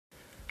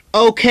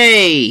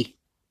Okay,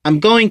 I'm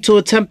going to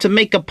attempt to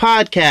make a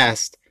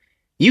podcast.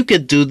 You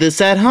could do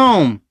this at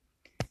home.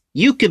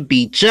 You could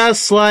be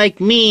just like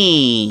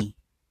me.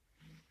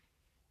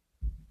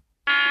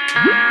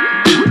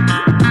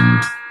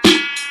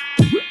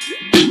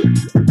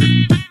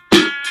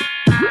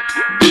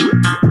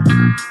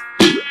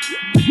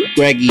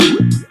 Greggy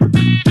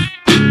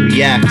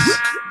reacts.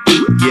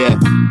 Yeah.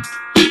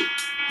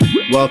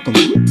 Welcome.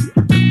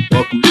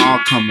 Welcome all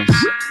comers.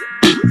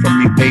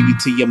 From your baby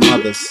to your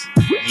mothers.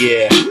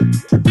 Yeah.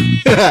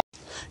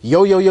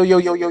 Yo, yo, yo, yo,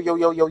 yo, yo, yo,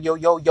 yo, yo, yo,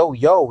 yo, yo,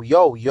 yo,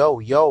 yo, yo,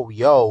 yo,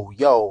 yo,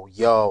 yo,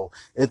 yo.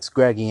 It's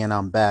Greggy and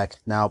I'm back.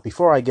 Now,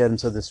 before I get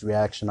into this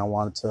reaction, I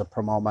wanted to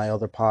promote my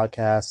other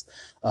podcast.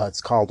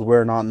 It's called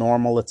We're Not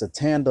Normal. It's a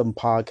tandem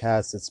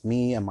podcast. It's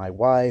me and my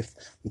wife.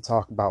 We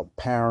talk about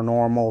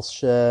paranormal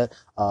shit,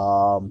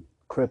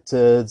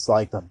 cryptids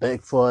like the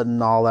Bigfoot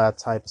and all that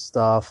type of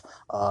stuff.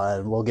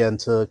 And we'll get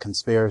into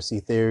conspiracy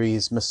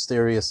theories,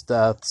 mysterious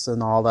deaths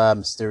and all that,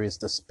 mysterious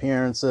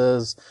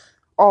disappearances,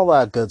 all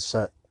that good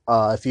shit.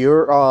 If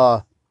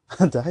you're,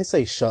 did I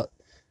say shut?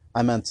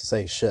 I meant to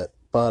say shit,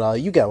 but,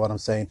 you get what I'm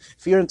saying.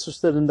 If you're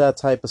interested in that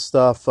type of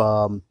stuff,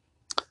 I'll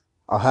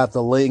have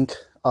the link,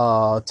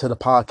 to the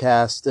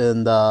podcast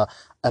in the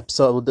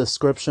episode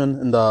description,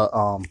 in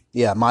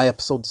the, my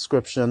episode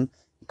description.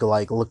 You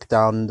can, look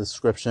down in the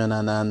description,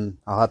 and then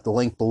I'll have the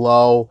link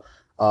below.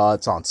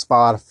 It's on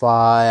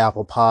Spotify,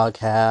 Apple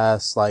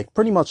Podcasts,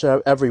 pretty much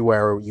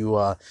everywhere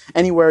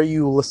anywhere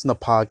you listen to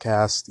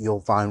podcasts,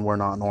 you'll find We're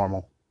Not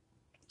Normal.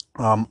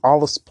 All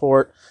the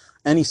support,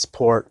 any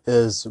support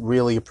is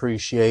really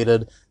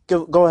appreciated.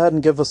 Go ahead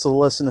and give us a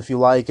listen if you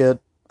like it.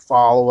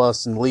 Follow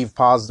us and leave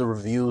positive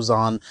reviews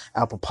on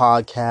Apple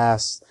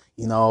Podcasts.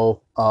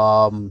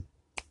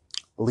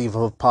 Leave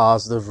a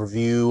positive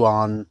review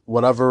on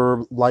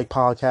whatever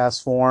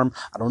podcast form.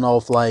 I don't know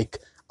if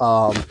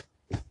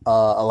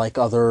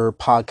other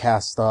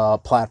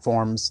podcast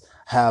platforms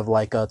have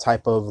a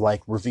type of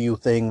review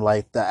thing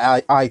like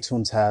the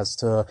iTunes has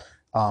to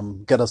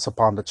get us up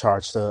on the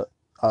charts to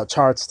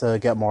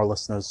get more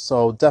listeners.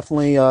 So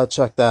definitely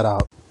check that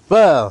out.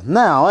 Well,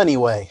 now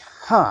anyway,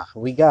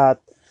 we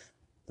got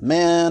the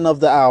man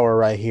of the hour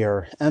right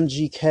here,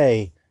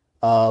 MGK.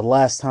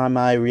 Last time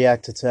I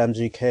reacted to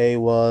MGK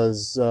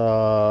was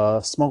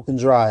Smoke and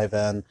Drive,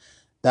 and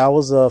that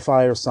was a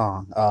fire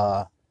song.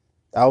 It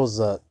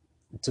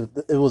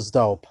was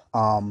dope.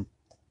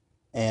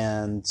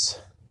 And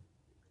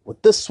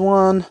with this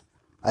one,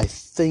 I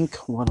think,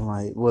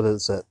 what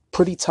is it?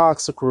 Pretty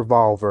Toxic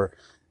Revolver.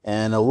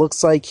 And it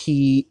looks like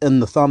in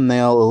the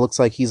thumbnail, it looks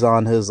like he's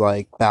on his,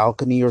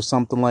 balcony or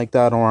something like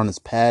that, or on his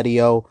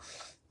patio.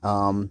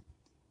 And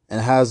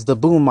it has the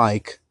boom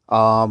mic.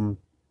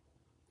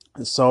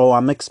 So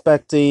I'm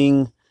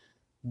expecting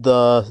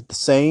the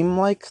same,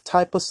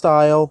 type of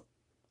style,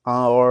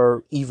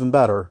 or even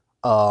better.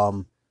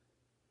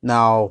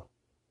 Now,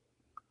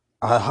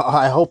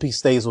 I hope he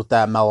stays with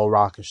that mellow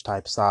rockish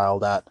type style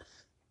that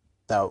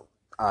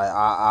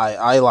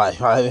I like.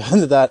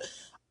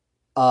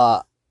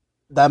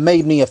 That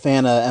made me a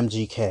fan of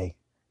MGK.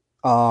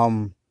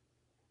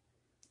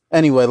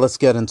 Anyway, let's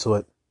get into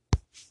it.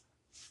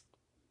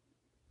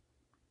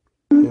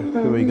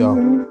 Here we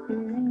go.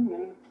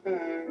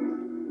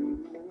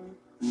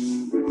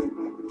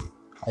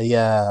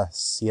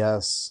 Yes.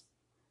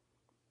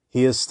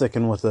 He is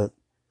sticking with it.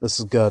 This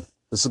is good.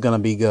 This is gonna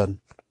be good.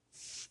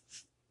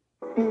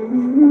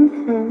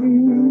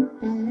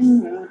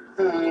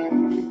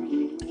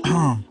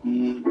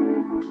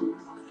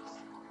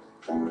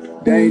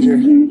 Danger.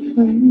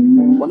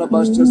 One of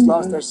us just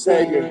lost our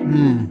savior.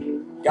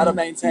 Gotta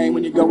maintain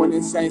when you're going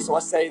insane, so I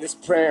say this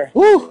prayer.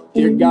 Woo!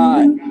 Dear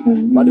God,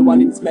 why do I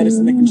need this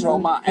medicine to control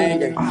my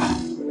anger?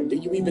 Do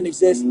you even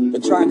exist?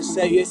 They're trying to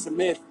say it's a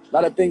myth. A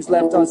lot of things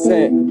left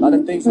unsaid, a lot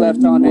of things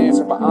left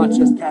unanswered. My aunt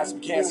just passed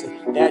from cancer.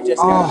 Dad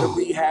just got out of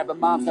rehab, and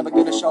mom's never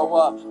gonna show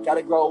up.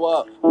 Gotta grow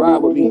up, ride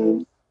with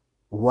me.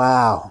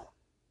 Wow.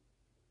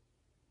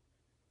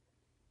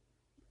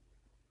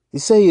 He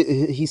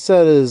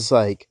said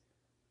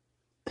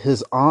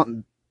his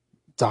aunt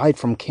died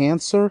from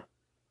cancer,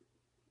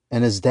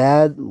 and his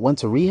dad went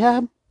to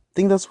rehab? I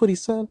think that's what he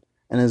said.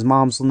 And his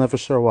mom's will never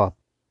show up.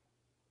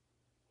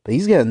 But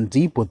he's getting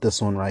deep with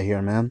this one right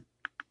here, man.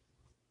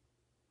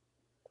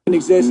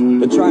 Exist.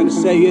 They're trying to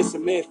say it's a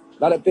myth.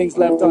 A lot of things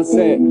left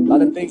unsaid, a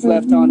lot of things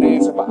left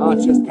unanswered. My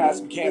aunt just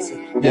passed from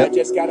cancer. Dad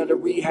just got out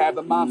of rehab,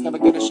 and mom's never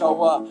gonna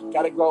show up.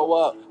 Gotta grow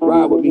up,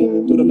 ride with me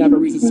through the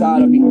memories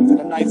inside of me. To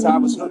the nights I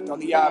was hooked on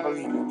the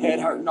ivory, head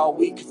hurting all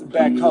week 'cause of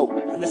bad coat.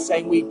 And the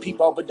same week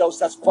people overdose,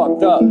 that's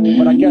fucked up.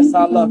 But I guess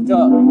I lucked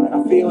up, and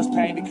I feel his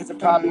pain because it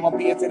probably won't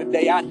be until the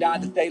day I die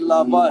that they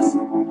love us.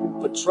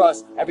 But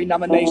trust, every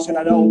nomination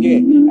I don't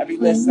get, every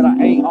list that I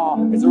ain't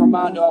on, is a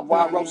reminder of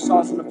why I wrote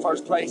songs in the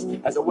first place,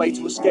 as a way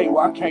to escape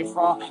where I came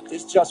from.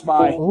 It's just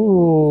my...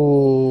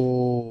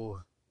 Ooh.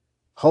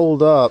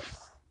 Hold up.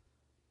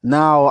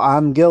 Now,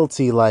 I'm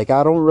guilty. I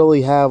don't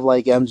really have,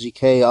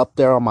 MGK up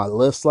there on my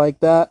list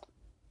like that.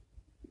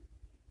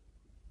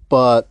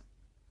 But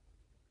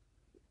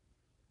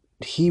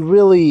he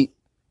really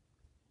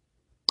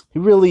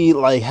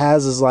like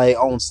has his like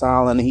own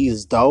style, and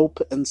he's dope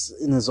in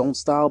his own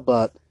style.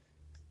 But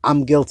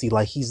I'm guilty.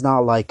 Like he's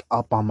not like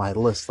up on my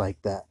list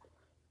like that.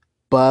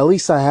 But at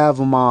least I have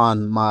him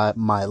on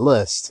my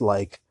list.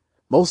 Like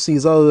most of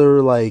these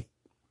other like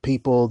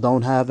people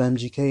don't have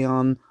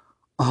MGK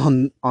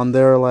on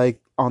their like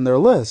on their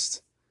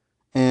list,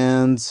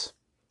 and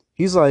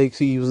he's like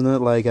using it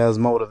like as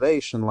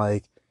motivation.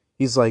 Like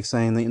he's like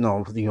saying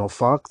that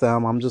fuck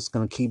them. I'm just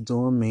gonna keep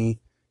doing me,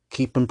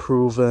 keep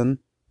improving,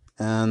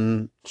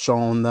 and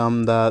showing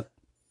them that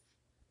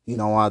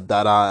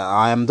that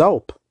I am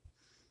dope.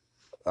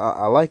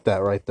 I like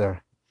that right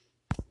there.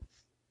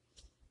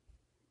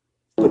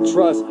 But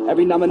trust,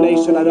 every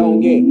nomination I don't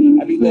get,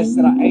 every list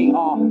that I ain't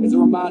on, is a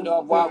reminder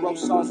of why I wrote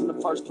songs in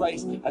the first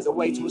place, as a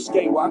way to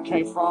escape where I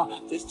came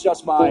from. This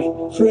just my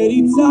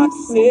pretty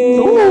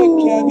toxic,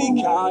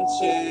 heavy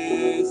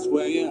conscience,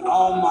 weighing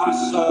on my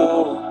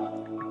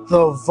soul.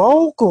 The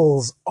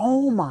vocals,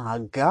 oh my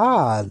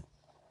god.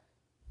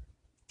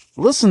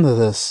 Listen to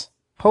this.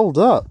 Hold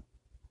up.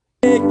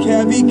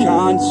 Heavy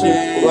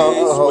conscience,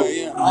 Let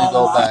me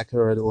go back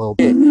here a little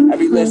bit.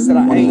 every list that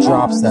I When he ain't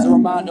drops on that. is a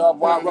reminder of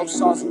why I wrote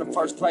songs in the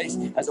first place,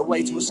 as a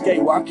way to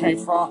escape where I came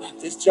from.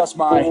 This just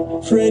my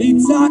pretty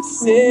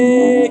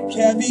toxic,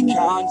 heavy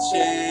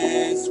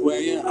conscience,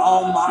 weighing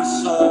on my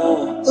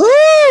soul.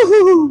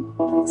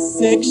 Ooh!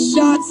 6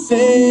 shots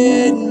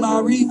in my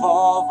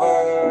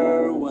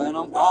revolver when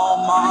I'm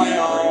on my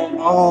own.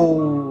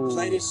 Oh.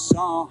 Play this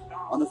song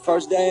on the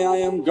first day I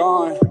am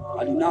gone.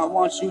 I do not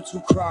want you to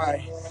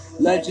cry.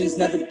 Legends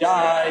never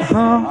die.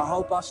 I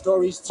hope our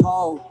story's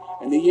told,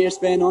 and the years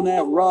spent on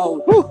that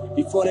road.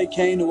 Before they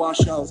came to our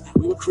shows,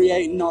 we were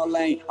creating our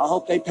lane. I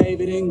hope they pave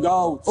it in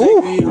gold.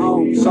 Take me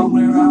home,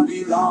 somewhere I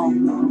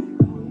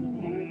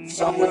belong.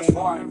 Somewhere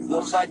foreign,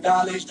 looks like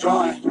Dolly's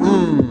drawing.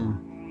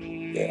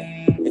 Yeah.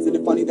 Isn't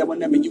it funny that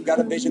whenever you got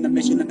a vision, a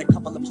mission, and a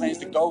couple of plans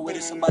to go with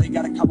it, somebody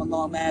gotta come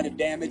along, mad and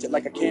damage it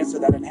like a cancer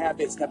that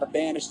inhabits, never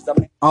vanishes.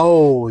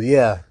 Oh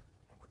yeah.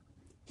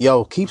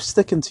 Yo, keep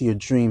sticking to your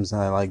dreams.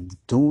 And like,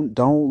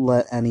 don't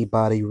let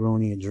anybody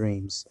ruin your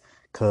dreams,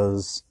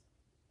 cause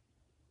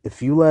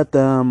if you let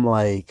them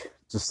like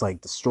just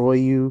like destroy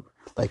you,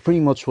 like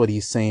pretty much what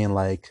he's saying.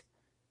 Like,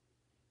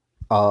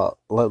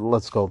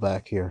 let's go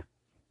back here.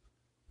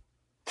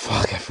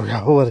 Fuck, I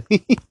forgot what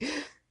he.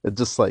 It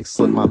just like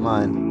slipped my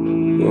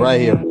mind.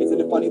 Right here.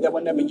 Isn't it funny that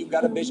whenever you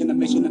got a vision, a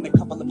mission, and a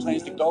couple of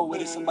plans to go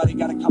with it, somebody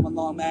gotta come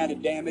along, mad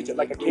and damage it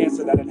like a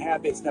cancer that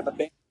inhabits, never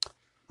vanishes.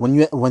 When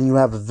you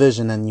have a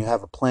vision and you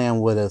have a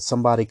plan with it,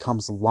 somebody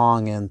comes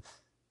along and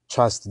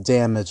tries to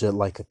damage it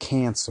like a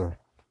cancer.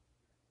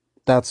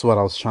 That's what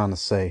I was trying to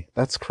say.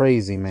 That's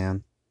crazy,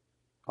 man.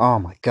 Oh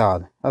my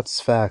god, that's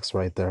facts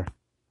right there.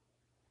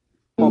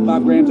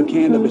 5 grams of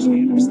cannabis,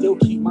 I still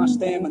keep my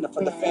stamina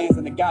for the fans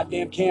and the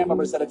goddamn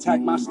cameras that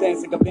attack my stance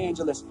like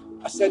evangelists.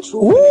 I said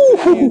truth and they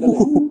can't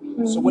handle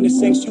it. So when it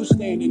sinks, you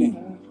standing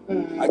in.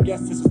 I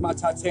guess this is my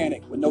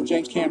Titanic with no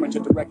James Cameron to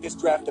direct this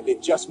draft of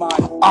it. Just mine.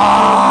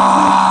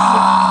 Ah!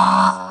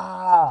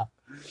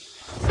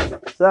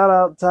 Shout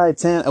out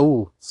Titan.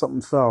 Ooh,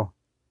 something fell.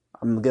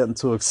 I'm getting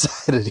too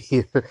excited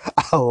here.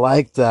 I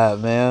like that,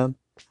 man.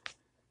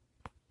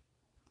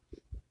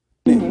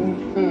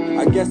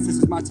 I guess this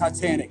is my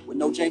Titanic with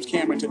no James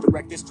Cameron to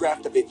direct this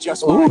draft of it.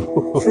 Just mine.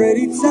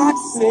 Pretty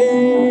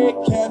toxic,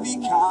 heavy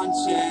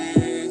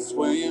conscience,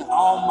 weighing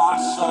on my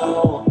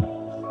soul.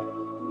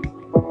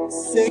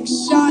 6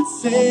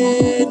 shots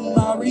in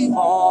my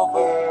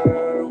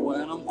revolver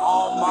when I'm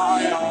on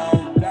my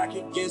own. Back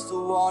against the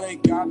wall, they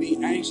got me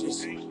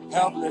anxious,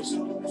 helpless,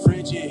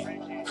 frigid,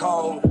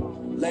 cold.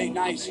 Late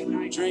nights,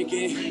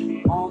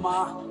 drinking on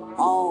my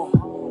own.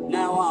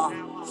 Now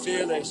I'm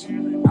fearless,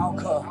 Al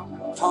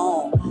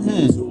Capone.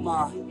 To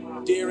my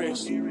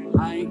dearest,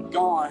 I ain't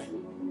gone.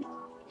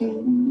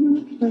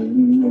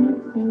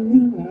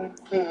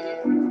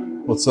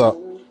 What's up?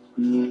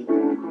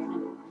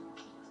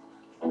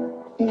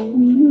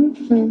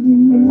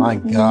 My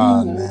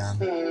god, man.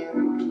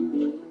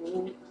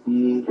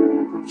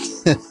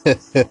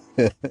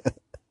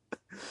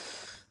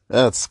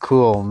 That's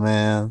cool,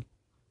 man.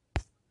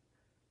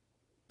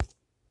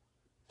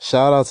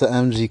 Shout out to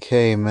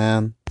MGK,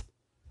 man.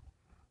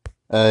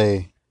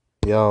 Hey,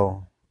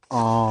 yo.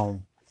 I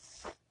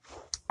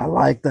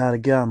like that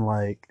again.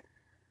 Like,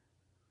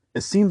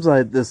 it seems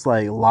like this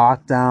like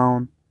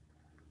lockdown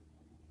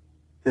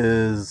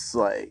is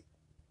like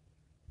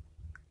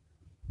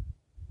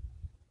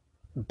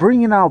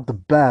bringing out the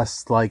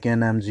best like in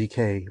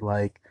MGK.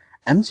 Like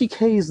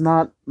MGK is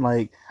not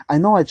like, I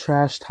know I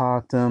trash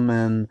talked him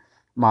in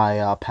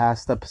my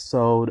past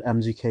episode,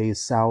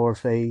 MGK's sour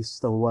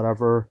faced or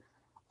whatever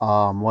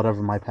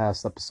my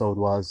past episode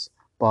was,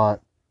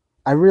 but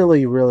I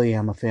really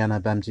am a fan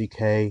of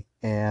MGK,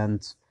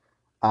 and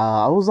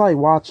I was like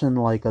watching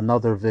like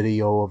another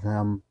video of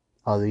him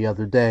the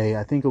other day.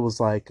 I think it was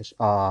like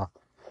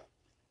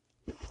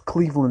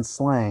Cleveland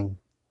slang,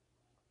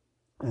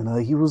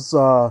 and he was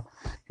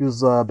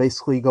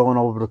basically going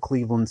over the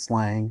Cleveland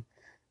slang,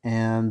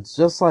 And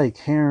just like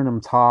hearing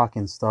him talk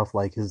and stuff,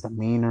 like his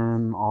demeanor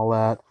and all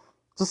that,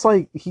 just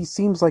like he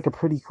seems like a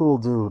pretty cool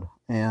dude.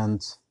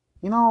 And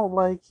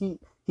like he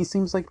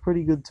seems like a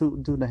pretty good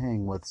dude to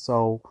hang with.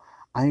 So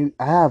I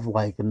have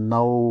like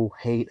no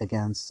hate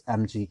against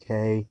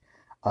MGK.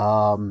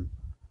 Um,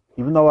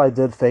 Even though I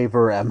did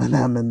favor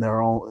Eminem in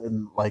their own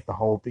in like the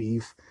whole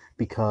beef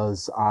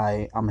because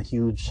I'm a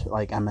huge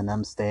like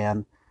Eminem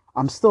stan.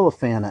 I'm still a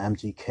fan of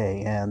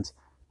MGK, and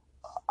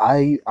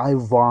I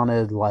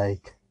wanted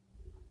like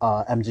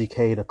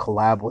MGK to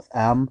collab with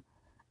M,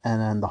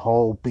 and then the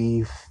whole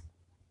beef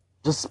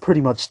just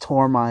pretty much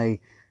tore my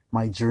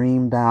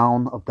dream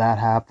down of that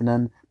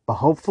happening. But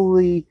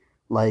hopefully,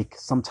 like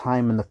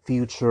sometime in the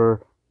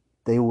future,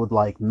 they would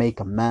like make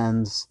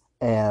amends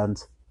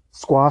and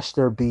squash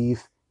their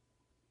beef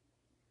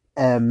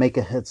and make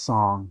a hit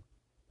song.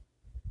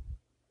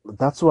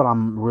 That's what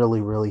I'm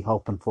really, really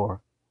hoping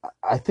for.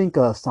 I think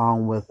a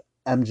song with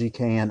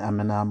MGK and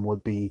Eminem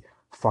would be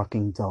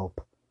fucking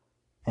dope.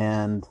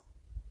 And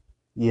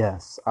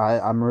yes,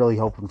 I'm really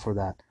hoping for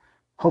that.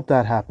 Hope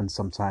that happens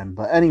sometime.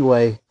 But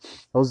anyway,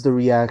 that was the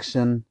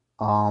reaction.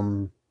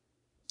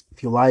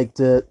 If you liked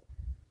it,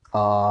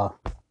 uh,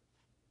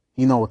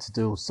 you know what to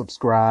do.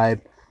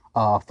 Subscribe.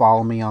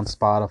 Follow me on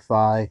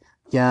Spotify.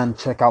 Again,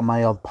 check out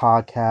my other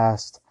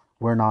podcast.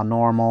 We're Not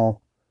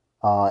Normal.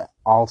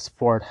 All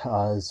support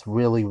is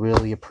really,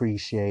 really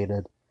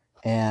appreciated.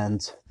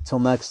 And till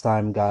next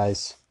time,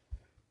 guys.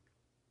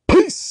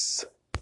 Peace!